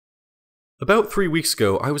About 3 weeks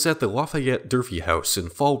ago, I was at the Lafayette-Durfee house in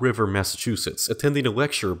Fall River, Massachusetts, attending a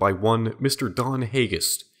lecture by one Mr. Don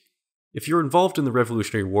Hagist. If you're involved in the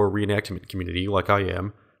Revolutionary War reenactment community, like I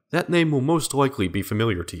am, that name will most likely be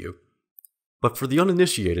familiar to you. But for the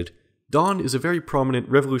uninitiated, Don is a very prominent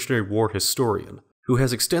Revolutionary War historian who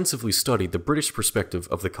has extensively studied the British perspective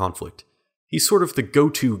of the conflict. He's sort of the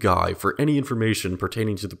go-to guy for any information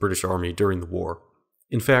pertaining to the British Army during the war.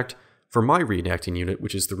 In fact, for my reenacting unit,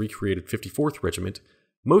 which is the recreated 54th Regiment,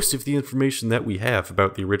 most of the information that we have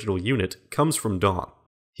about the original unit comes from Don.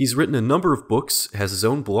 He's written a number of books, has his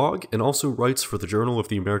own blog, and also writes for the Journal of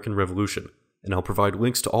the American Revolution, and I'll provide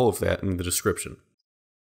links to all of that in the description.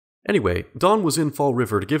 Anyway, Don was in Fall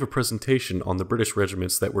River to give a presentation on the British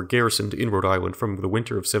regiments that were garrisoned in Rhode Island from the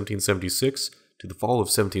winter of 1776 to the fall of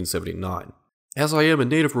 1779. As I am a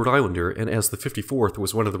native Rhode Islander, and as the 54th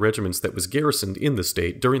was one of the regiments that was garrisoned in the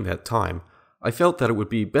state during that time, I felt that it would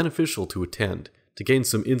be beneficial to attend, to gain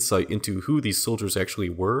some insight into who these soldiers actually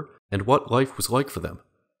were, and what life was like for them.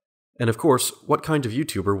 And of course, what kind of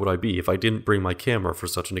YouTuber would I be if I didn't bring my camera for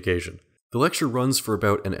such an occasion? The lecture runs for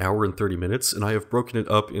about an hour and 30 minutes, and I have broken it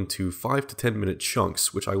up into 5 to 10 minute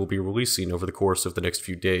chunks, which I will be releasing over the course of the next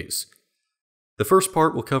few days. The first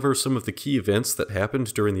part will cover some of the key events that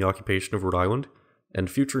happened during the occupation of Rhode Island, and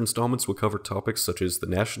future installments will cover topics such as the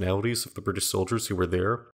nationalities of the British soldiers who were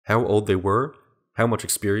there, how old they were, how much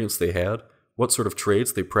experience they had, what sort of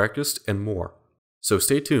trades they practiced, and more. So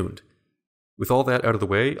stay tuned. With all that out of the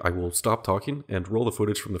way, I will stop talking and roll the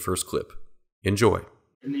footage from the first clip. Enjoy.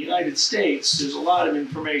 In the United States, there's a lot of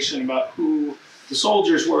information about who the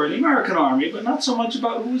soldiers were in the American Army, but not so much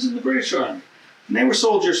about who was in the British Army. And they were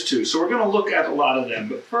soldiers too, so we're going to look at a lot of them.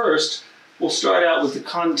 But first, we'll start out with the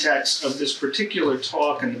context of this particular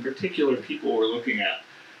talk and the particular people we're looking at.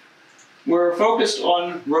 We're focused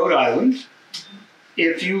on Rhode Island.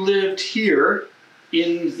 If you lived here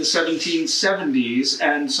in the 1770s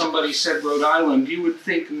and somebody said Rhode Island, you would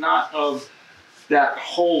think not of that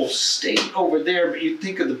whole state over there, but you'd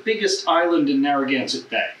think of the biggest island in Narragansett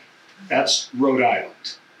Bay. That's Rhode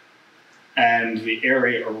Island. And the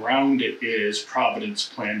area around it is Providence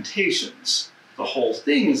Plantations. The whole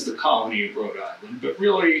thing is the colony of Rhode Island, but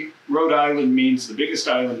really Rhode Island means the biggest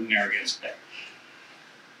island in Narragansett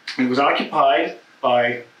Bay. It was occupied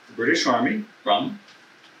by the British Army from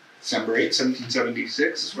December 8,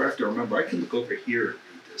 1776, is where I have to remember. I can look over here and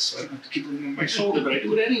read this, so I don't have to keep looking over my shoulder, but I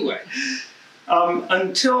do it anyway.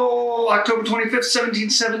 Until October 25th,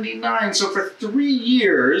 1779. So for 3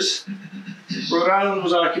 years, Rhode Island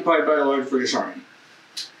was occupied by a large British army.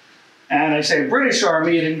 And I say British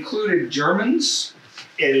army, it included Germans,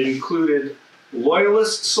 it included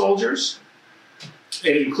loyalist soldiers,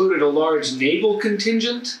 it included a large naval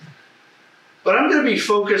contingent. But I'm going to be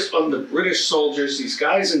focused on the British soldiers, these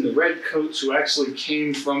guys in the red coats who actually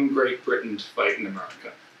came from Great Britain to fight in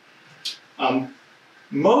America.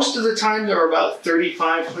 Most of the time, there were about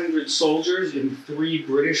 3,500 soldiers in 3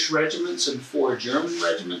 British regiments and 4 German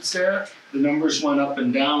regiments there. The numbers went up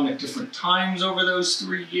and down at different times over those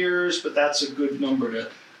 3 years, but that's a good number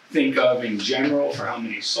to think of in general for how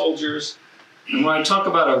many soldiers. And when I talk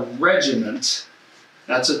about a regiment,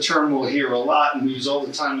 that's a term we'll hear a lot and we use all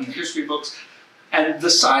the time in the history books. And the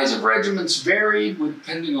size of regiments varied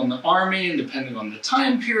depending on the army and depending on the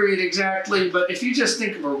time period exactly. But if you just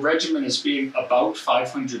think of a regiment as being about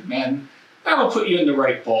 500 men, that'll put you in the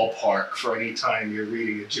right ballpark for any time you're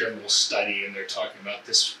reading a general study and they're talking about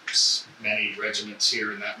this many regiments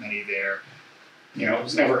here and that many there. You know, it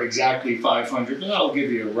was never exactly 500, but that'll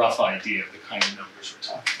give you a rough idea of the kind of numbers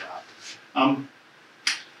we're talking about.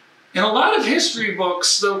 In a lot of history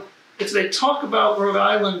books, though, if they talk about Rhode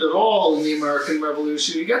Island at all in the American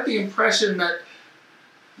Revolution, you get the impression that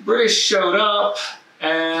the British showed up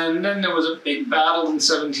and then there was a big battle in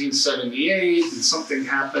 1778 and something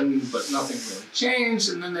happened, but nothing really changed,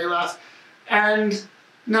 and then they left, and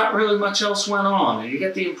not really much else went on. And you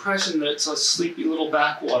get the impression that it's a sleepy little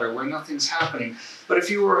backwater where nothing's happening. But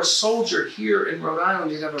if you were a soldier here in Rhode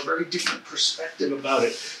Island, you'd have a very different perspective about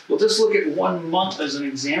it. We'll just look at 1 month as an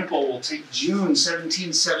example. We'll take June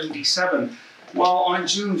 1777. Well, on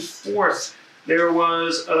June 4th, there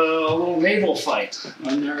was a little naval fight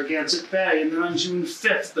on Narragansett Bay. And then on June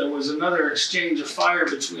 5th, there was another exchange of fire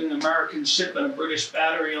between an American ship and a British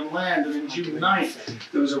battery on land. And on June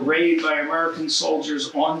 9th, there was a raid by American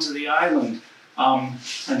soldiers onto the island.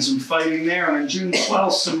 And some fighting there. And on June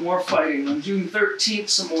 12th, some more fighting. On June 13th,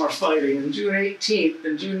 some more fighting. And June 18th,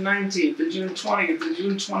 and June 19th, and June 20th, and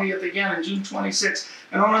June 20th again, and June 26th,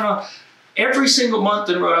 and on and on. Every single month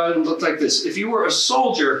in Rhode Island looked like this. If you were a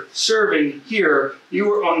soldier serving here, you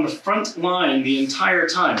were on the front line the entire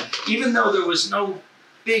time. Even though there was no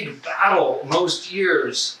big battle most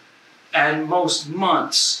years and most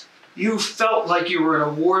months, you felt like you were in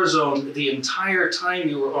a war zone the entire time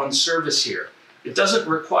you were on service here. It doesn't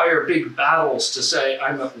require big battles to say,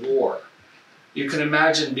 I'm at war. You can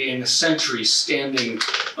imagine being a sentry standing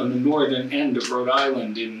on the northern end of Rhode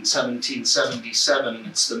Island in 1777, and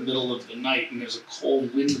it's the middle of the night, and there's a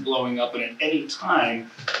cold wind blowing up, and at any time,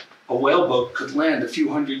 a whaleboat could land a few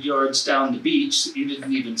hundred yards down the beach that you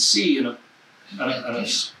didn't even see, and a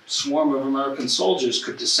swarm of American soldiers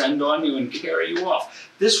could descend on you and carry you off.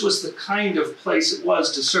 This was the kind of place it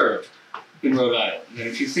was to serve in Rhode Island. And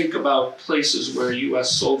if you think about places where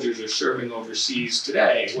U.S. soldiers are serving overseas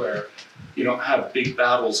today, where you don't have big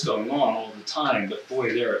battles going on all the time, but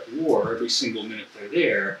boy, they're at war every single minute they're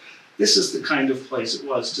there, this is the kind of place it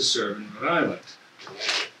was to serve in Rhode Island.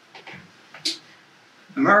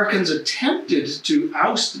 Americans attempted to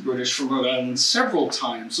oust the British from Rhode Island several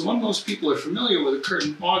times. The one most people are familiar with occurred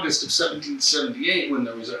in August of 1778 when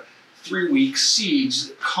there was a 3-week siege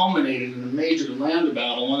that culminated in a major land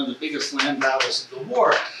battle, one of the biggest land battles of the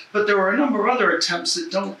war. But there were a number of other attempts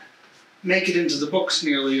that don't make it into the books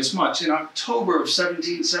nearly as much. In October of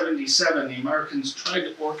 1777, the Americans tried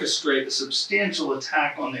to orchestrate a substantial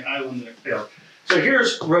attack on the island and it failed. So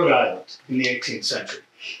here's Rhode Island in the 18th century.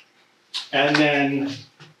 And then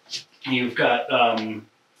you've got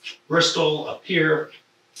Bristol up here,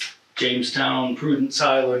 Jamestown, Prudence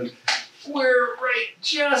Island. We're right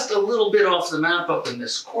just a little bit off the map up in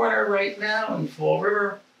this corner right now in Fall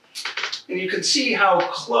River. And you can see how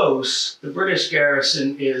close the British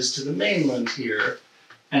garrison is to the mainland here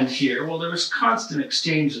and here. Well, there was constant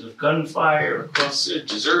exchanges of gunfire across there,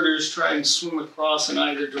 deserters trying to swim across in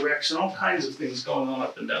either direction, all kinds of things going on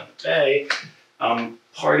up and down the bay.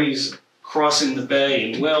 Parties crossing the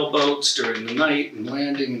bay in whaleboats during the night and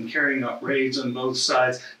landing and carrying out raids on both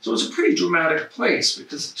sides. So it was a pretty dramatic place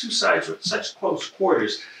because the two sides were at such close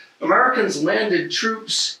quarters. Americans landed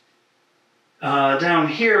troops down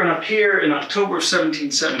here and up here in October of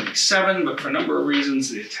 1777, but for a number of reasons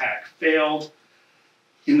the attack failed.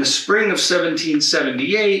 In the spring of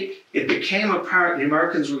 1778, it became apparent the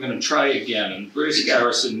Americans were going to try again, and the British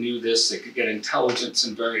garrison knew this. They could get intelligence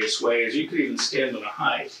in various ways. You could even stand on a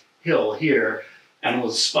high hill here and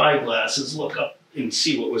with spy glasses look up and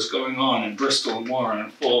see what was going on in Bristol and Warren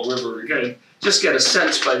and Fall River. Just get a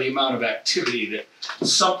sense by the amount of activity that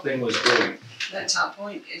something was brewing. That top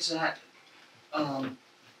point is that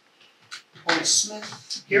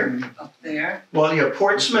Portsmouth Here? up there. Well, yeah,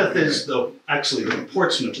 Portsmouth is actually the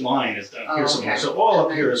Portsmouth line is down here somewhere. So all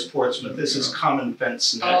up here is Portsmouth. This is Common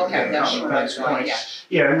Fence Neck. Oh, okay, that's Common right, Fence Point. yeah.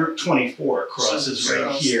 Yeah, and Route 24 crosses So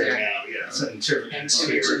right it's here there. now. Yeah, it's in Tiverton. And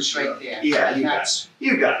Tiverton's right there. Yeah, And you got that's it.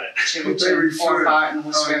 You got it. But they Tiverton, Fort referred Barton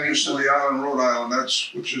was very used to the island, Rhode Island,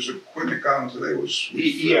 which is a Quinnipiac Island today was.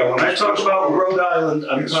 Yeah, when I talk about Rhode Island,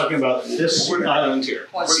 I'm talking about this island here.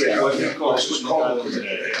 Portsmouth. Yeah, what they call This was Quinnipiac called Island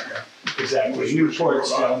today. Quinnipiac, Yeah. Exactly.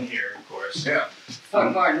 Newport's down here, of course. Yeah.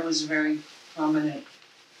 Fort Barton was a very prominent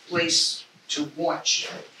place to watch.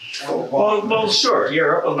 Well, sure.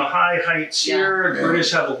 You're up on the high heights here. Yeah.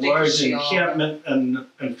 British have a They large can see all encampment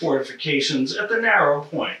and fortifications at the narrow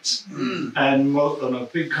points. Mm. And a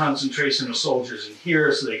big concentration of soldiers in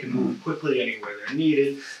here so they can move quickly anywhere they're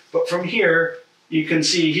needed. But from here, you can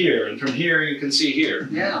see here, and from here, you can see here.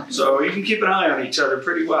 Yeah. So you can keep an eye on each other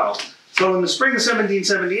pretty well. So in the spring of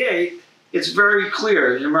 1778, it's very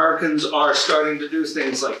clear the Americans are starting to do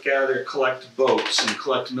things like collect boats and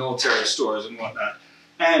collect military stores and whatnot.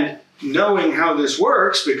 And knowing how this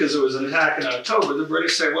works, because it was an attack in October, the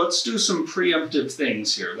British say, well, let's do some preemptive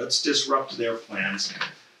things here. Let's disrupt their plans.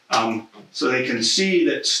 So they can see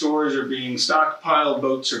that stores are being stockpiled,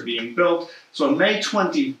 boats are being built. So on May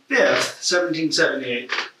 25th,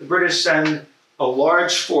 1778, the British send a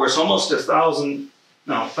large force, almost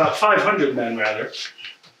about 500 men rather,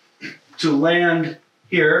 to land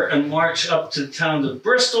here and march up to the towns of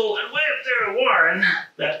Bristol and way up there to Warren,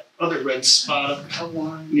 that other red spot up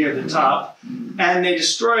near the top, and they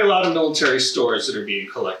destroy a lot of military stores that are being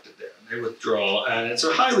collected there. They withdraw, and it's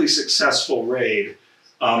a highly successful raid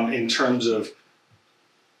in terms of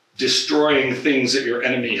destroying things that your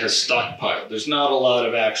enemy has stockpiled. There's not a lot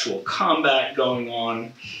of actual combat going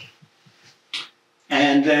on.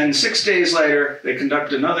 And then 6 days later, they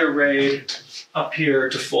conduct another raid up here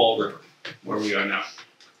to Fall River, where we are now.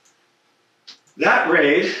 That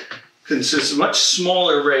raid consists of a much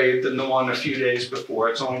smaller raid than the one a few days before.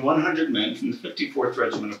 It's only 100 men from the 54th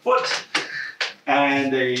Regiment of Foot,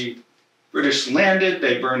 and they British landed,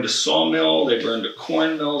 they burned a sawmill, they burned a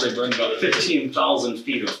corn mill, they burned about 15,000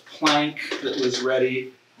 feet of plank that was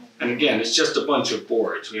ready. And again, it's just a bunch of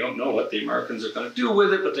boards. We don't know what the Americans are going to do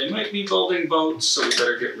with it, but they might be building boats, so we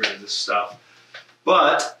better get rid of this stuff.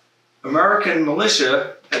 But American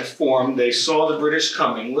militia had formed. They saw the British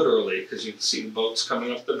coming, literally, because you could see the boats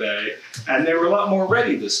coming up the bay, and they were a lot more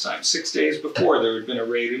ready this time. 6 days before, there had been a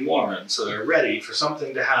raid in Warren, so they're ready for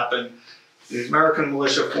something to happen. The American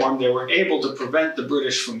militia formed. They were able to prevent the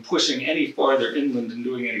British from pushing any farther inland and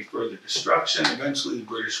doing any further destruction. Eventually, the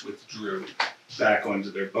British withdrew back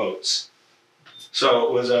onto their boats. So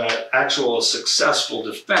it was an actual successful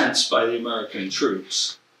defense by the American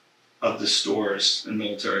troops of the stores and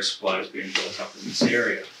military supplies being built up in this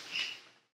area.